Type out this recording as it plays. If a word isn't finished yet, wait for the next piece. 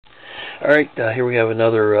Alright, here we have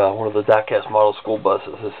another one of the Diecast model school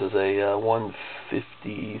buses. This is a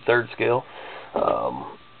 1/53rd scale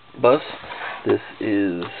bus. This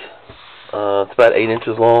is it's about 8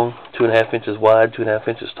 inches long, 2.5 inches wide, 2.5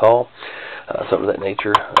 inches tall, something of that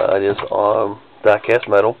nature. It is diecast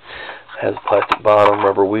metal, has plastic bottom,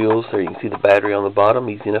 rubber wheels. There you can see the battery on the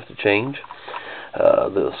bottom, easy enough to change.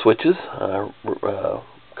 The switches,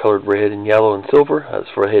 colored red and yellow and silver.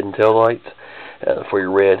 That's for head and tail lights. For your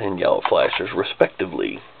red and yellow flashers,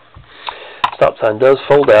 respectively. Stop sign does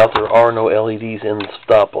fold out. There are no LEDs in the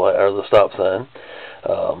stop light or the stop sign.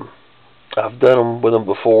 I've done them with them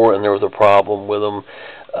before, and there was a problem with them.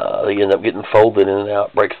 They end up getting folded in and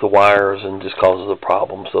out, breaks the wires, and just causes a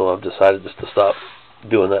problem. So I've decided just to stop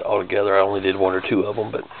doing that altogether. I only did 1 or 2 of them,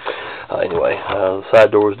 but anyway, the side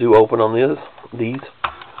doors do open on these.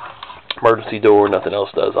 Emergency door, nothing else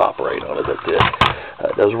does operate on it. That's it.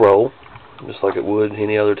 It does roll, just like it would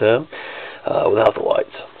any other time, without the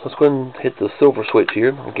lights. So let's go ahead and hit the silver switch here.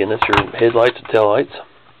 Again, that's your headlights and tail lights.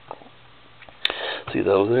 See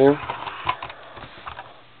those there?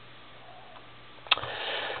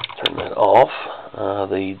 Turn that off.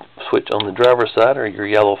 The switch on the driver's side are your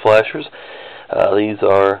yellow flashers. These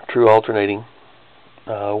are true alternating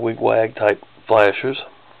wig-wag type flashers.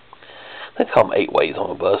 They call them 8-ways on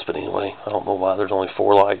a bus, but anyway, I don't know why there's only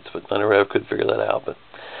 4 lights, but I never could figure that out. But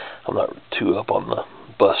I'm not too up on the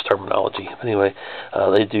bus terminology. But anyway,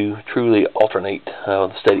 they do truly alternate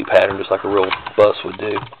with a steady pattern, just like a real bus would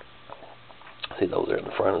do. See those there in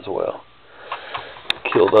the front as well.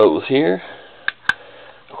 Kill those here.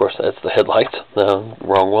 Of course, that's the headlights.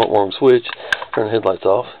 Wrong switch. Turn the headlights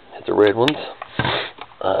off. Hit the red ones.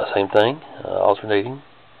 Same thing, alternating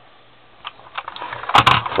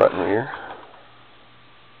front and rear.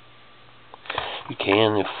 You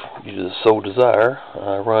can, if you so desire,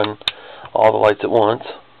 run all the lights at once.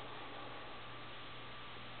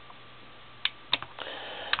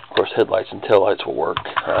 Of course, headlights and taillights will work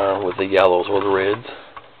with the yellows or the reds.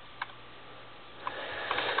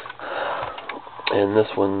 And this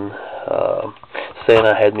one,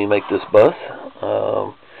 Santa had me make this bus,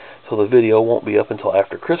 so the video won't be up until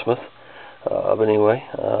after Christmas. But anyway,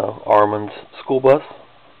 Armand's school bus.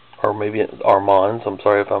 Or maybe it's Armand's. I'm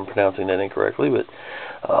sorry if I'm pronouncing that incorrectly, but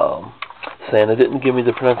Santa didn't give me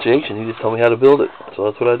the pronunciation. He just told me how to build it, so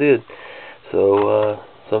that's what I did. So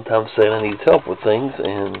sometimes Santa needs help with things,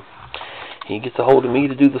 and he gets a hold of me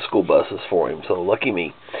to do the school buses for him. So lucky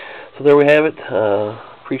me. So there we have it.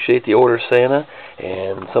 Appreciate the order, Santa,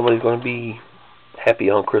 and somebody's going to be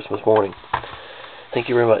happy on Christmas morning. Thank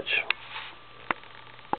you very much.